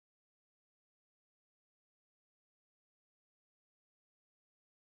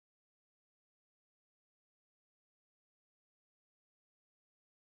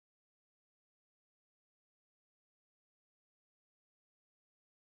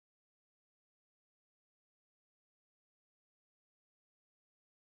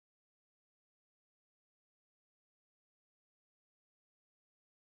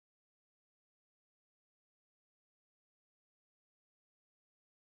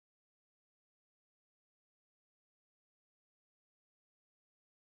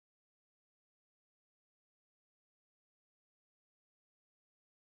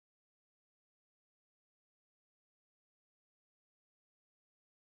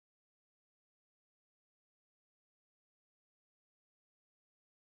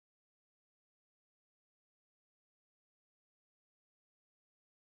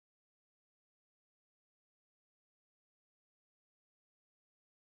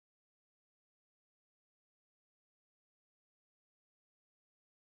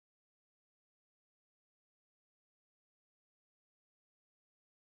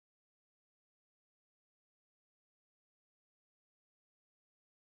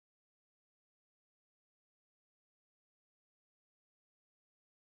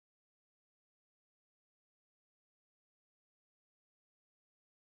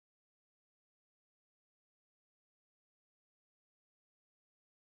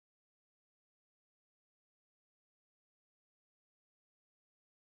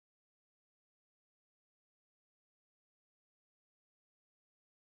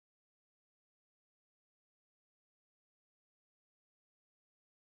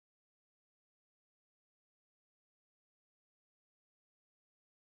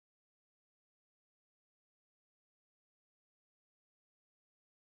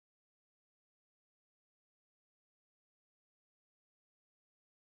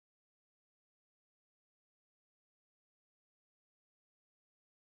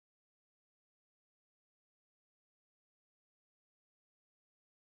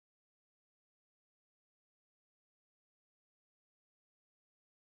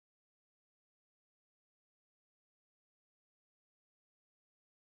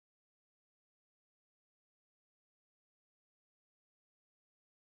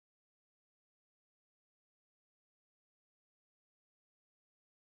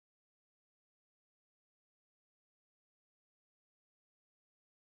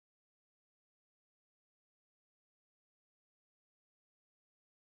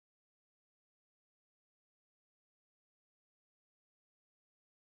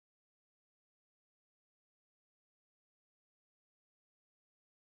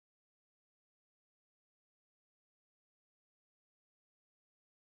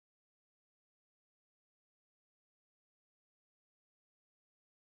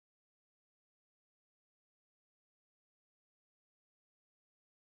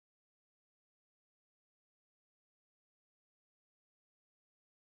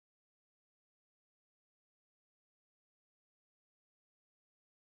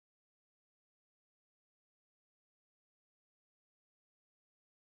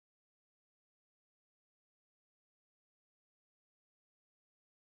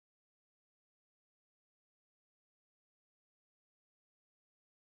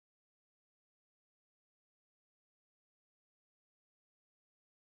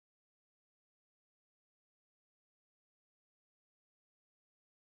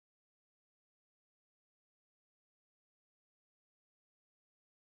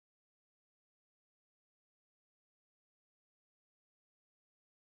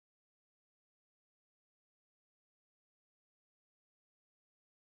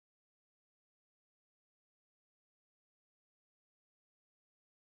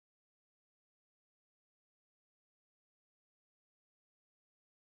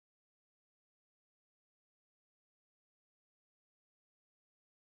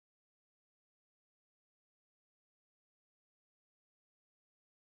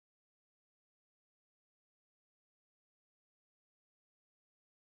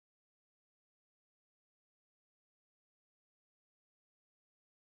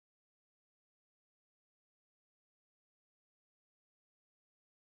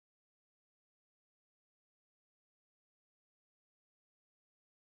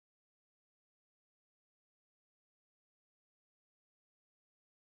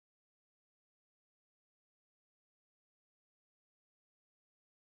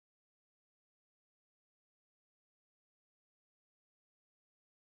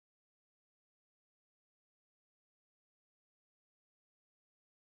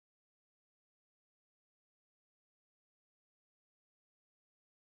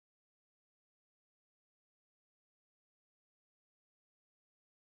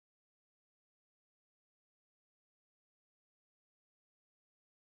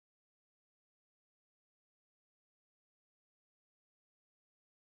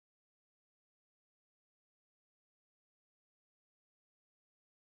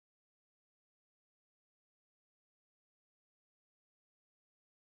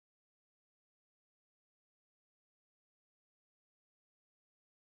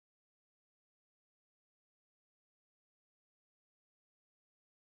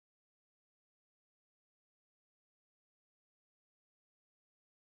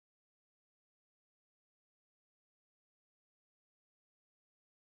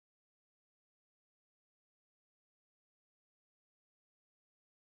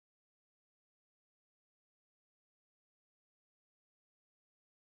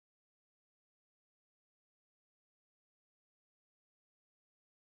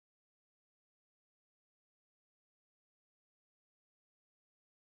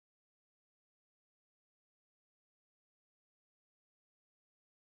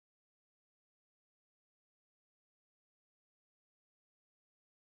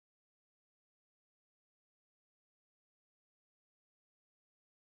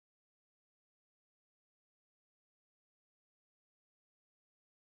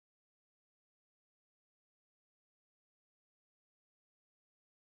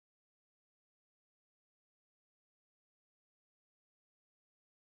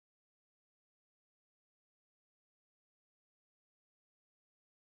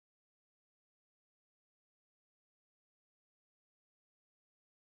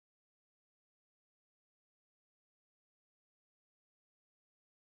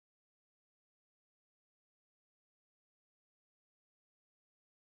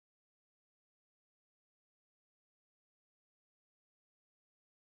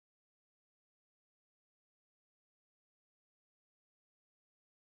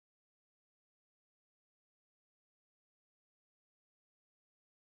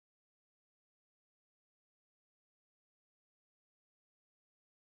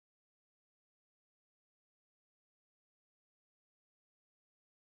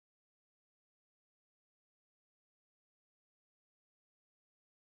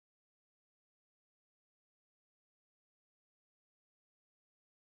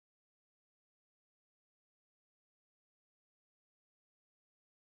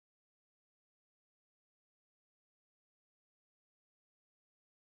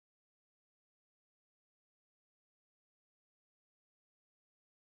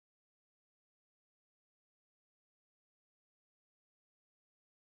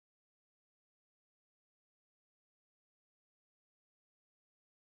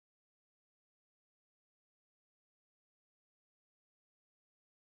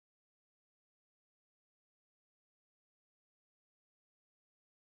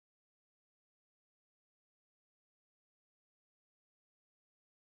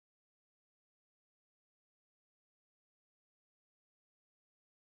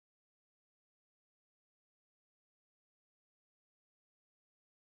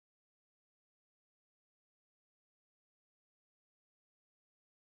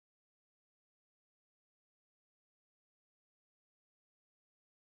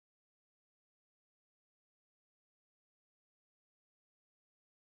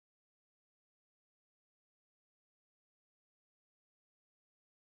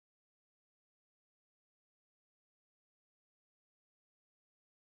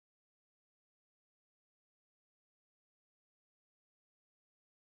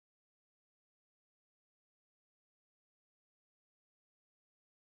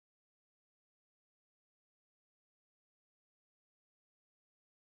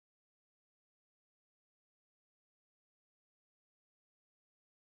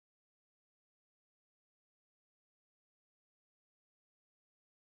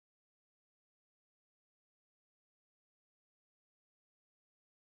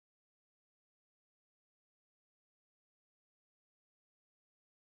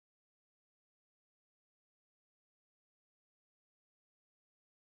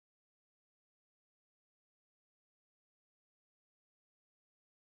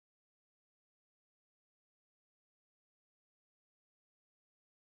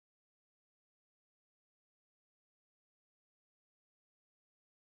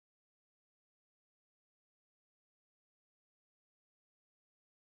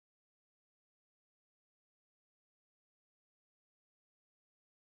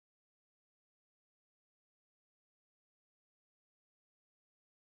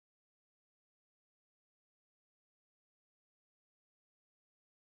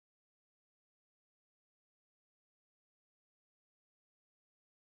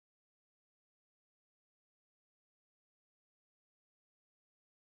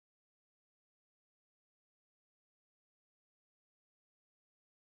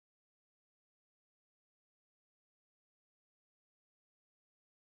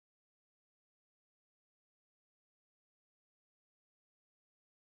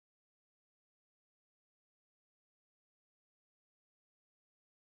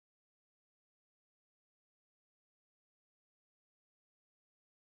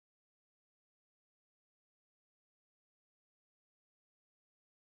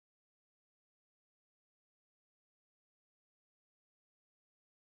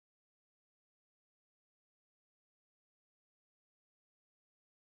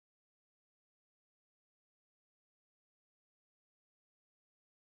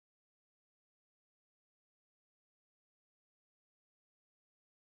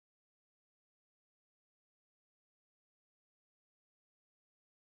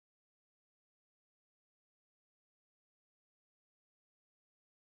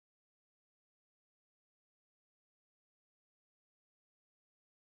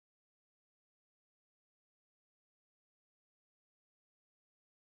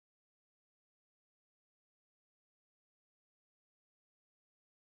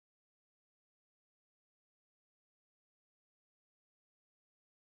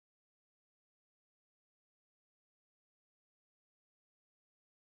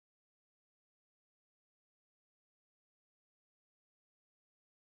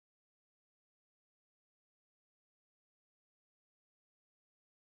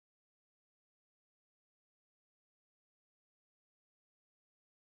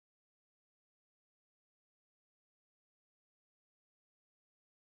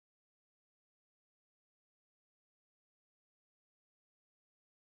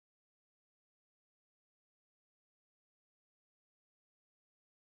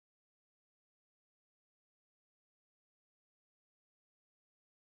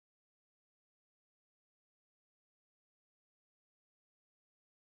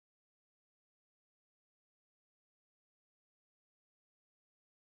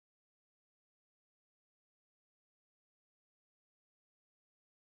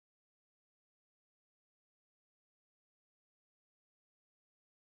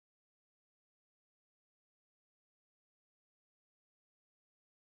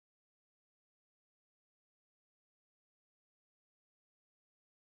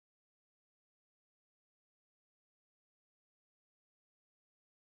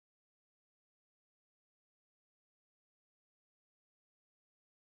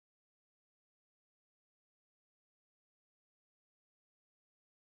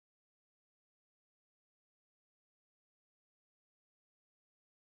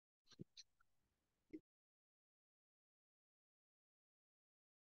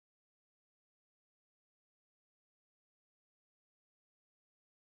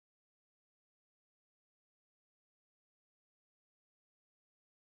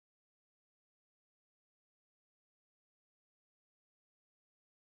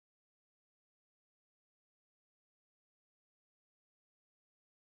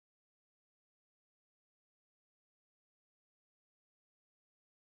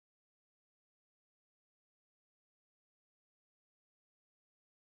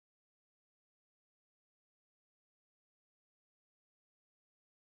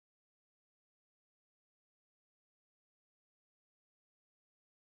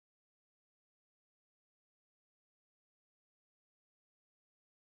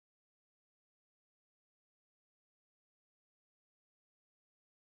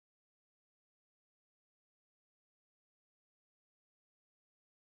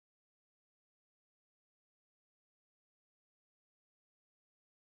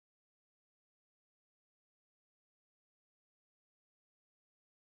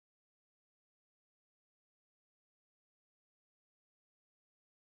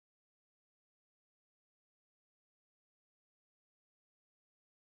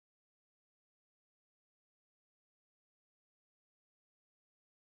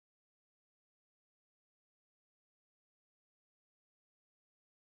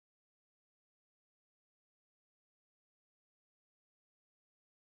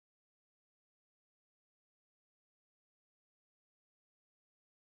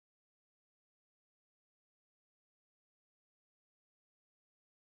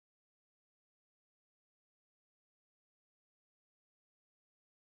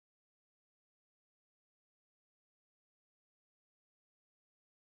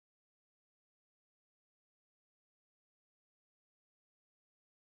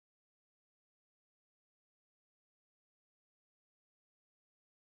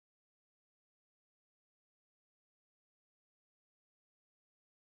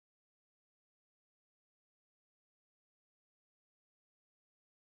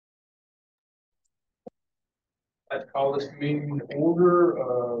I'd call this meeting to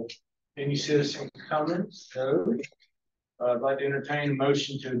order. Any citizen comments? No. I'd like to entertain a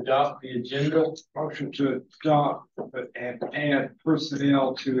motion to adopt the agenda. Motion to adopt and add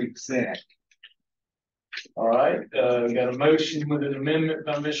personnel to exec. All right, we got a motion with an amendment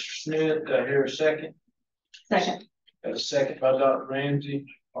by Mr. Smith. Here a second. Second. Got a second by Dr. Ramsey.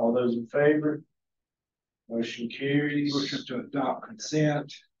 All those in favor? Motion carries. Motion to adopt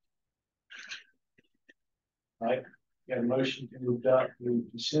consent. All right, got a motion to adopt the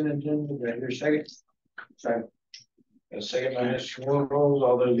consent agenda. Got here a second. Second. Got a second by Mr. Williams.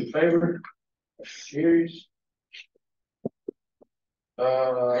 All those in favor? Motion carries.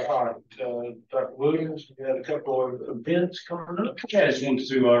 All right, Dr. Williams, we had a couple of events coming up. Yeah, I just wanted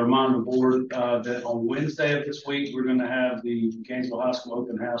to remind the board that on Wednesday of this week, we're going to have the Gainesville High School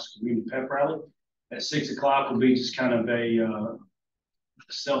Open House Community Pep Rally. At 6 o'clock will be just kind of a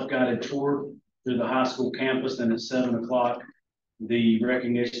self-guided tour through the high school campus. Then at 7 o'clock, the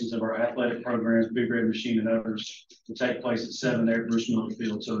recognitions of our athletic programs, Big Red Machine and others, will take place at 7 there at Bruce Miller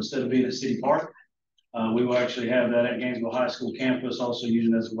Field. So instead of being at City Park, we will actually have that at Gainesville High School campus, also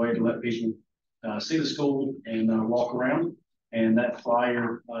using it as a way to let people see the school and walk around. And that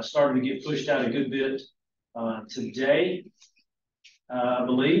flyer started to get pushed out a good bit today, I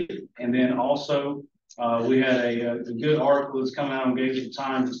believe. And then also we had a good article that's coming out on Gainesville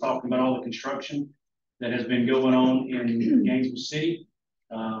Times that's talking about all the construction that has been going on in Gainesville City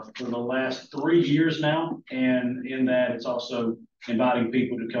for the last 3 years now. And in that, it's also inviting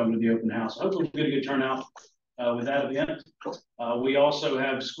people to come to the open house. Hopefully we'll get a good turnout with that event. We also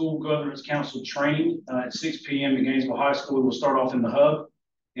have school governance council training at 6 p.m. at Gainesville High School. We'll start off in the hub,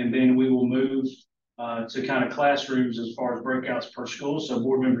 and then we will move to kind of classrooms as far as breakouts per school. So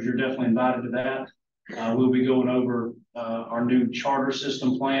board members, you're definitely invited to that. We'll be going over our new charter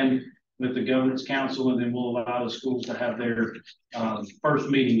system plan with the governance council, and then we'll allow the schools to have their first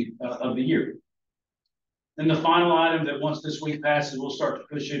meeting of the year. And the final item that once this week passes, we'll start to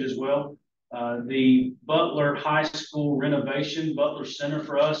push it as well. The Butler High School renovation, Butler Center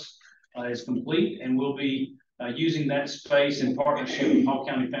for us is complete, and we'll be using that space in partnership with Hall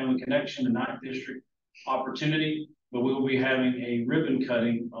County Family Connection and 9th District Opportunity. But we will be having a ribbon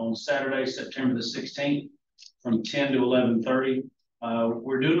cutting on Saturday, September the 16th from 10 to 11:30.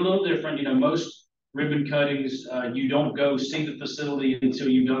 We're doing a little different. You know, most ribbon cuttings, you don't go see the facility until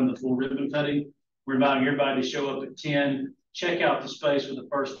you've done the full ribbon cutting. We're inviting everybody to show up at 10, check out the space for the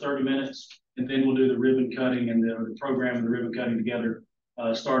first 30 minutes, and then we'll do the ribbon cutting and the program and the ribbon cutting together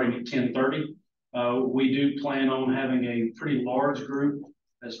starting at 10:30. We do plan on having a pretty large group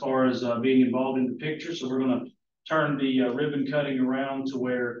as far as being involved in the picture. So we're going to turn the ribbon cutting around to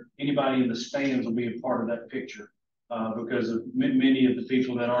where anybody in the stands will be a part of that picture because of many of the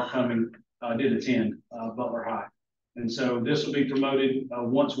people that are coming did attend Butler High. And so this will be promoted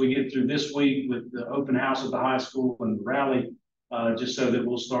once we get through this week with the open house at the high school and the rally, just so that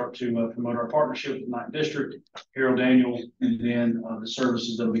we'll start to promote our partnership with 9th District, Harold Daniel, and then the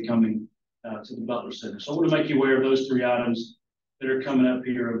services that will be coming to the Butler Center. So I want to make you aware of those 3 items that are coming up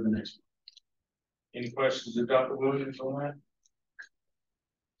here over the next month. Any questions of Dr. Williams on that?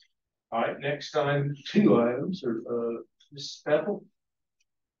 All right, next time, 2 items are Mrs. Pepple.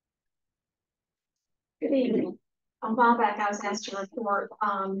 Good evening. A while back, I was asked to report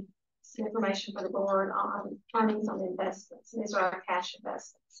some information for the board on earnings on investments. These are our cash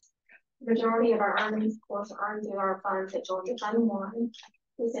investments. The majority of our earnings, of course, are earned in our funds at Georgia Fund 1.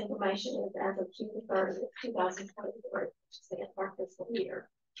 This information is as of June 30th, 2023, which is the end of our fiscal year.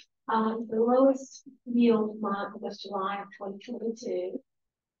 The lowest yield month was July of 2022.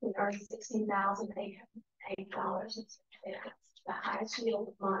 We earned $16,808. The highest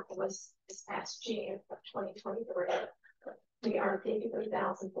yield month was this past June of 2023. We earned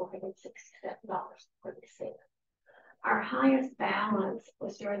 $53,467 for the year. Our highest balance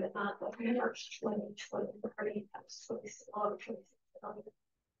was during the month of March 2023. That was $26,000.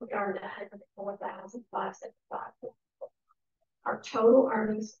 We earned $104,575. Our total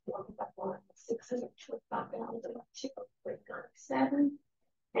earnings for the month was $625,297.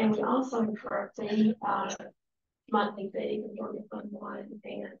 And we also incurred the monthly fee from Georgia Fund 1,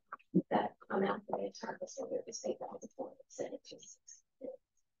 and that amount for the entire fiscal year is $8,476.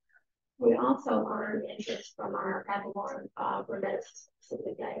 We also earned interest from our Avalon remittance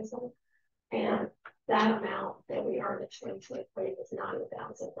facility Gainesville, and that amount that we earned in 2023 was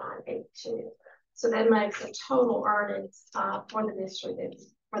 $90,982. So that makes the total earnings for the district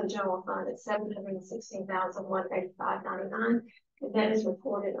for the general fund at $716,185.99, and that is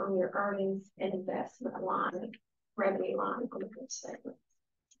reported on your earnings and investment line, revenue line on the first statement.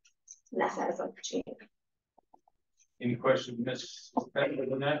 And that's as of June. Any questions, Ms. Becker,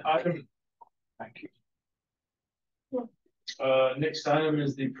 on that item? Thank you. Next item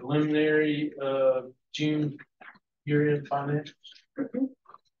is the preliminary, June year-end financials.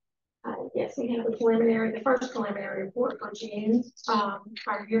 Yes, we have the first preliminary report for June. Our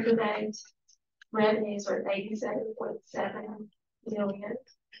year-to-date revenues are 87.7 million.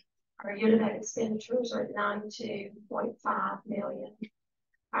 Our year-to-date expenditures are 92.5 million.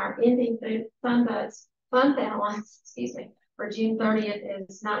 Our ending fund balance, for June 30th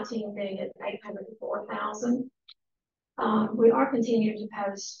is 19,804,000. We are continuing to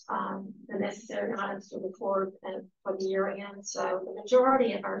post the necessary items to record for the year end. So the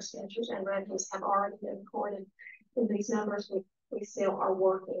majority of our expenditures and revenues have already been recorded in these numbers. We still are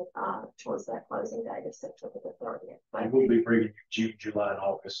working towards that closing date of September the 30th. But we'll be bringing June, July, and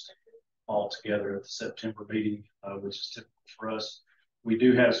August all together at the September meeting, which is typical for us. We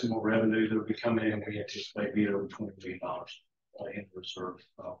do have some more revenue that will be coming in. We anticipate being over $20 million in reserve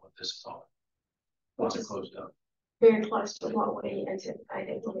with this call. Once it closed up. Very close to what we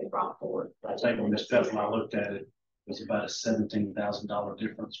anticipated when we brought forward. I think when Ms. Beth and I looked at it, it was about a $17,000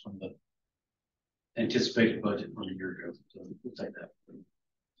 difference from the anticipated budget from a year ago. So we'll take that.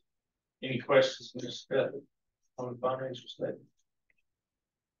 Any questions, Ms. Beth, on the financial statement?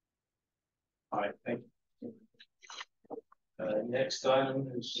 All right, thank you. Next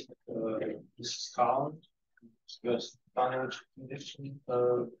item is Mrs. Collins. Discuss financial condition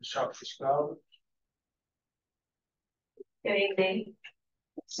of Shopper Scholars. Good evening.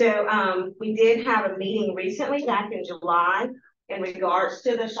 So we did have a meeting recently back in July in regards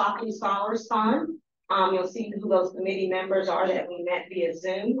to the Shockley Scholars Fund. You'll see who those committee members are that we met via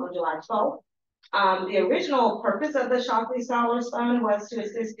Zoom on July 12th. The original purpose of the Shockley Scholars Fund was to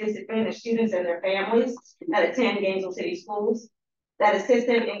assist disadvantaged students and their families that attend Gainesville City schools. That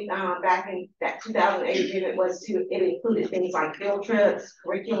assistance back in that 2008 agreement it included things like field trips,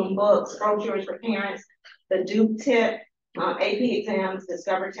 curriculum books, brochures for parents, the Duke tip, AP exams,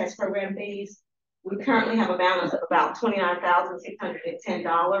 Discover Test program fees. We currently have a balance of about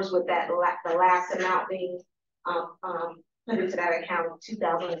 $29,610, with the last amount being put into that account of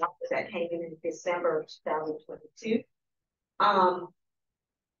 $2,000 that came in December of 2022.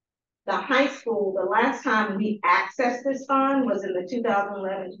 The high school, the last time we accessed this fund was in the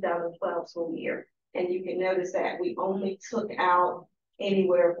 2011-2012 school year. And you can notice that we only took out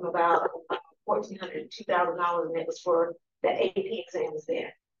anywhere from about $1,400 to $2,000, and it was for the AP exams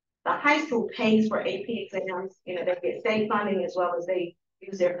there. The high school pays for AP exams. You know, they get state funding as well as they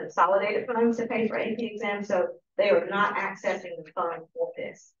use their consolidated funds to pay for AP exams. So they are not accessing the fund for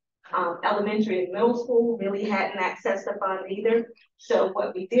this. Elementary and middle school really hadn't accessed the fund either. So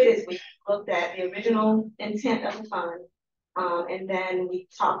what we did is we looked at the original intent of the fund, and then we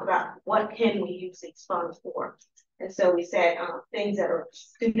talked about what can we use these funds for. And so we said things that are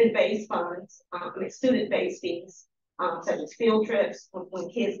student-based funds, student-based fees, such as field trips when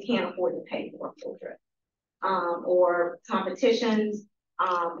kids can't afford to pay for a field trip, or competitions.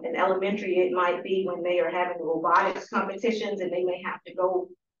 In elementary, it might be when they are having robotics competitions and they may have to go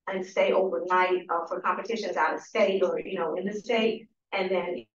and stay overnight for competitions out of state or, you know, in the state. And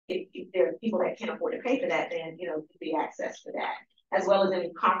then if there are people that can't afford to pay for that, then, you know, be access for that, as well as any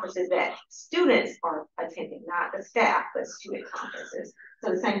conferences that students are attending, not the staff, but student conferences.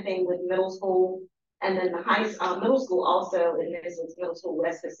 So the same thing with middle school. And then the middle school also, and this is middle school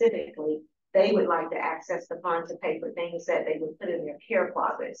West specifically, they would like to access the fund to pay for things that they would put in their care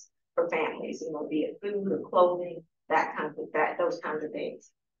closets for families, you know, be it food or clothing, those kinds of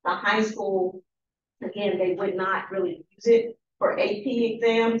things. The high school, again, they would not really use it for AP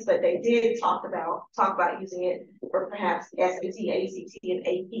exams, but they did talk about using it for perhaps SAT, ACT, and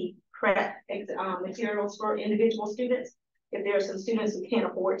AP prep materials for individual students. If there are some students who can't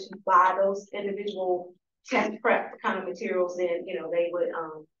afford to buy those individual test prep kind of materials, then, you know, they would,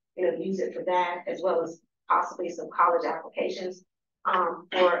 you know, use it for that, as well as possibly some college applications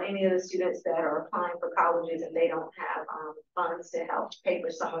for any of the students that are applying for colleges and they don't have funds to help pay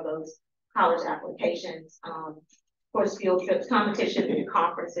for some of those college applications. Of course, field trips, competitions, and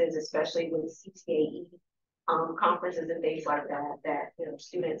conferences, especially with CTAE conferences and things like that, you know,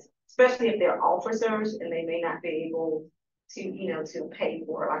 students, especially if they're officers and they may not be able to, you know, to pay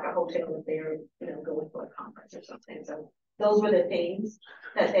for like a hotel if they're, you know, going for a conference or something. So those were the things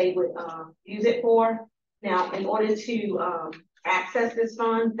that they would use it for. Now, in order to access this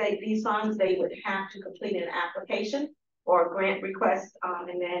fund, these funds, they would have to complete an application or a grant request,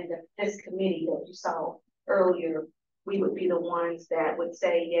 and then this committee that you saw earlier, we would be the ones that would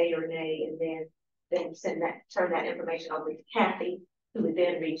say yay or nay, and then turn that information over to Kathy, who would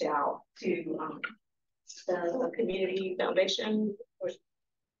then reach out to the community foundation or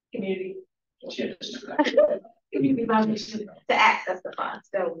community. Yes. Community foundation to access the funds.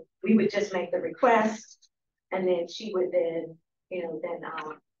 So we would just make the request, and then she would then,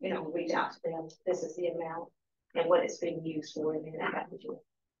 reach out to them. This is the amount and what it's being used for, and then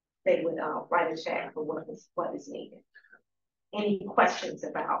they would write a check for what is needed. Any questions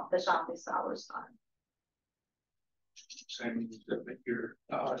about the shopping scholars fund? Same,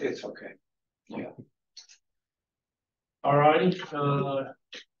 it's okay. Yeah. All righty,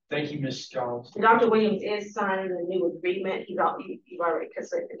 thank you, Ms. Jones. Dr. Williams is signing the new agreement. You've already,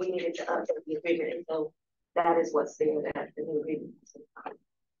 because we needed to update the agreement, and so that is what's there, that the new agreement is signed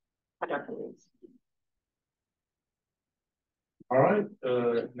by Dr. Williams. All right,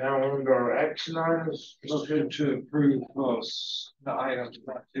 now on to our action items. Motion to approve the items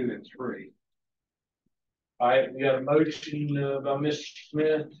 2 and 3. All right, we got a motion by Mr.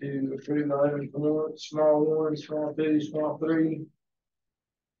 Smith to approve items 1, small 1, small 2, small 3.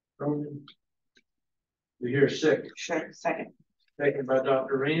 We hear a second. Sure, second. Second by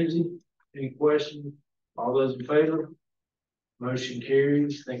Dr. Ramsey. Any questions? All those in favor? Motion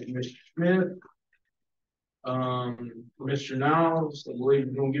carries. Thank you, Mr. Smith. Mr. Niles, I believe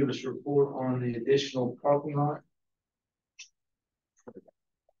you're gonna give us a report on the additional parking lot.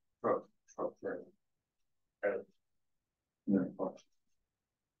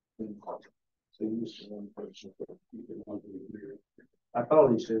 I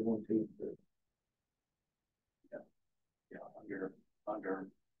thought he said 1, 2, 3. Yeah, under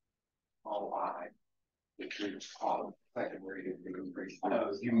all I, which is all second reading.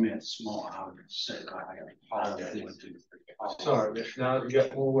 No, you meant small house, said I apologize. 1, 2, 3. Sorry, Mr. Niles, you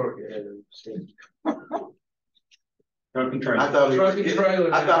got more work ahead of us. Truck and trailer. I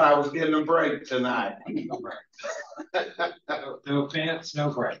thought I was getting a break tonight. No fence, no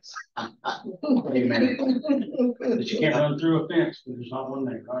breaks. Amen. But you can't run through a fence because there's not one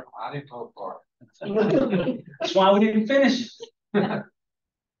there, right? I didn't go far. That's why we didn't finish it. Yeah,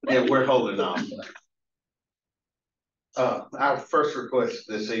 we're holding on. Our first request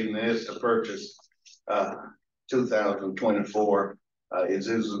this evening is to purchase 2024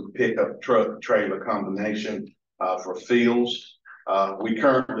 Isuzu pickup truck trailer combination for fields. We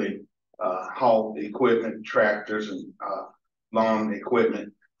currently haul equipment, tractors, and lawn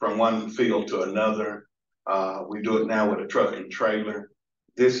equipment from one field to another. We do it now with a truck and trailer.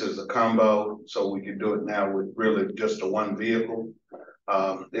 This is a combo, so we can do it now with really just a one vehicle.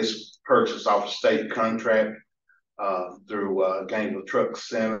 This purchase off state contract through Gainesville Truck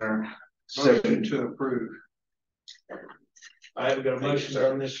Center. Motion to approve. I have got a motion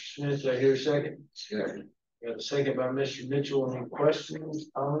by Mr. Smith. I hear a second. Second. Got a second by Mr. Mitchell. Any questions,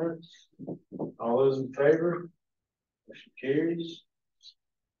 comments? All those in favor? Motion carries.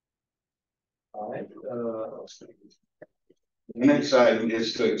 All right. The next item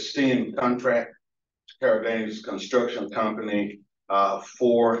is to extend contract to Carolina's construction company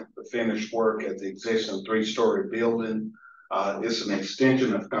for the finished work at the existing 3-story building. It's an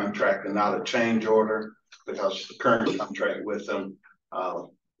extension of contract and not a change order, because the current contract with them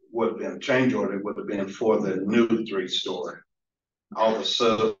would have been a change order, would have been for the new 3-story. All the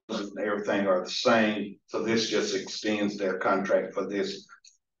subs and everything are the same, so this just extends their contract for this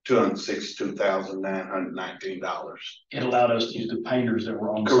 $262,919. It allowed us to use the painters that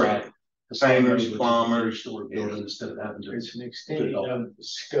were on Correct. site. Painters, plumbers, instead of having to. It's an extension of the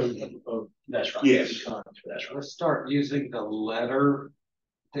scope of. That's right. Yes. That's right. Let's start using the letter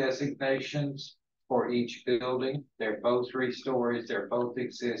designations for each building. They're both 3 stories. They're both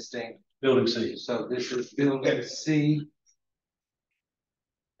existing. Building C. So this is building C.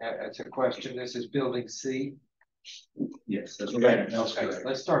 That's a question. This is building C. Yes, that's Okay. right.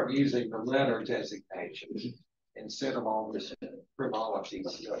 Let's start using the letter designations instead of all this frivolity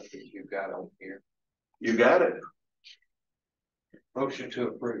stuff that you've got on here. You got it. Motion to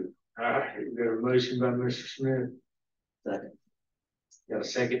approve. All right, we got a motion by Mr. Smith. Second. Got a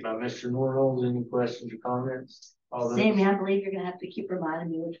second by Mr. Norholz. Any questions or comments? All those. Sammy, I believe you're gonna have to keep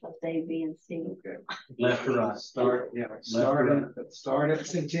reminding me which one's A, B, and C. Okay. Left or right? Start at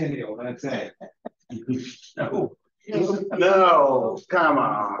Centennial. That's it. No. No, come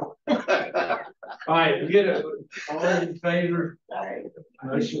on. All right, we get a, all in favor?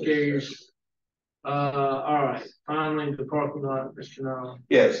 Motion carries. All right, finally, the parking lot, Mr. Niles.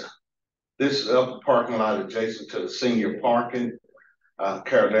 Yes, this is up the parking lot adjacent to the senior parking.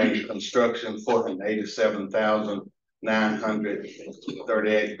 Carolina Construction,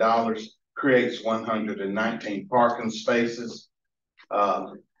 $487,938, creates 119 parking spaces.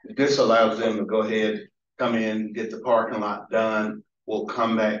 This allows them to go ahead, come in, get the parking lot done. We'll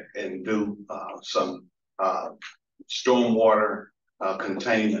come back and do some stormwater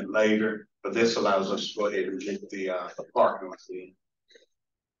containment later, but this allows us to go ahead and get the parking lot in.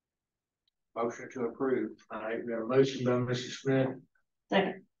 Motion to approve. All right, we have a motion by Mr. Smith,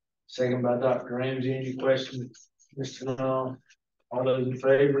 Second. second by Dr. Ramsey. Any questions, Mr. Nall? All those in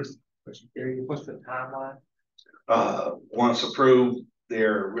favor? Motion carried. What's the timeline? Once approved,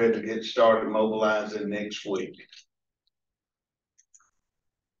 they're ready to get started mobilizing next week.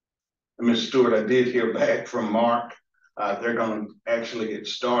 And Ms. Stewart, I did hear back from Mark. They're going to actually get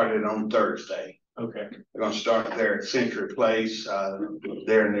started on Thursday. Okay. They're going to start there at Century Place.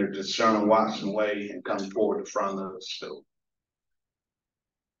 There in their Discerning Watson Way and come toward the front of the school.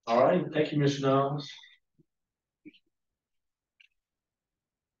 All right, thank you, Mr. Knowles.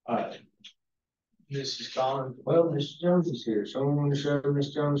 All right. Mrs. Collins, well, Mr. Jones is here. Someone want to show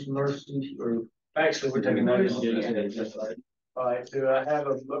Ms. Jones some mercy, or actually, we're taking notice. That's right. All right, do I have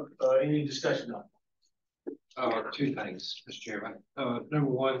any discussion on it? Two things, Mr. Chairman.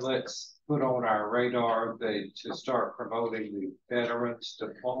 Number one, let's put on our radar to start promoting the veterans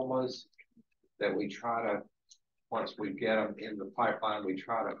diplomas that we try to, once we get them in the pipeline, we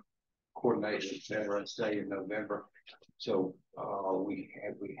try to coordinate with Veterans Day in November. So we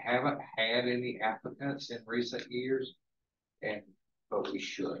haven't had any applicants in recent years, but we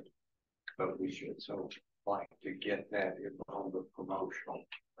should. So I'd like to get that in on the promotional.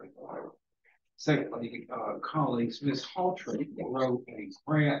 Secondly, colleagues, Ms. Haltry wrote a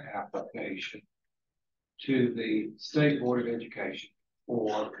grant application to the State Board of Education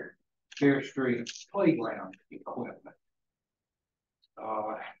for Fair Street playground equipment.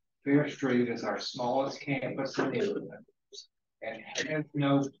 Fair Street is our smallest campus in England and has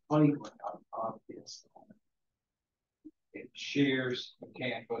no playground on this. It shares the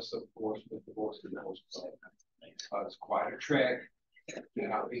campus, of course, with the Boys and Girls Club. It's quite a trek to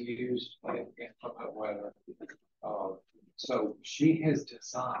not be used in inclement weather. So she has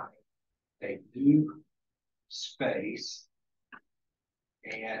designed a new space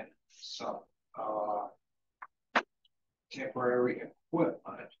and some temporary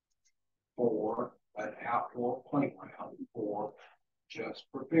equipment for an outdoor playground for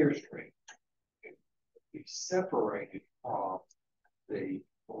Fair Street. It would be separated from the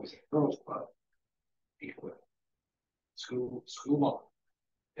Boys and Girls Club equipment. School home,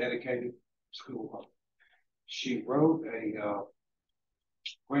 dedicated school home. She wrote a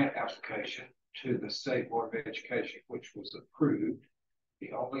grant application to the State Board of Education, which was approved.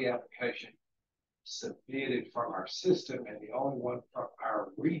 The only application submitted from our system and the only one from our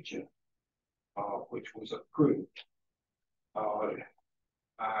region, which was approved.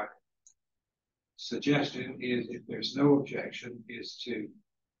 My suggestion is, if there's no objection, is to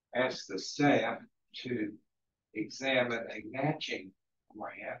ask the staff to examine a matching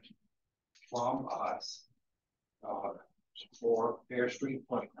grant from us for Fair Street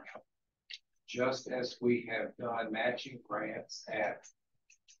Playground, just as we have done matching grants at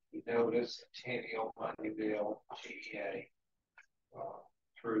Notice, Tenniel, Moneyville, GEA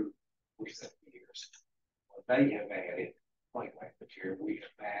through recent years. They have added playground material. We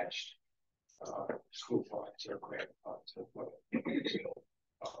have matched school funds or grant funds.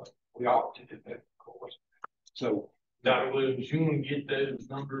 We ought to do that, of course. So, Dr. Williams, you want to get those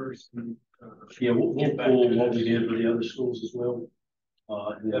numbers? And, yeah, we'll pull what we did for the other schools as well.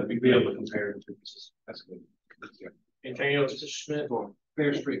 And then be able to compare the differences. that's good. anything else, Mr. Smith? For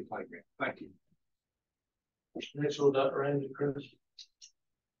Fair Street Playground. Thank you. Mr. Mitchell, Dr. Ramsey, Chris.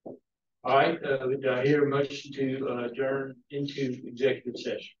 All right, do I hear a motion to adjourn into executive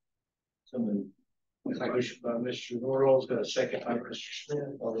session? Somebody. Motion by Mr. Norrells, got a second by Mr.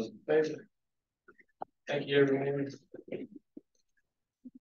 Smith. All those in favor? Thank you, everyone.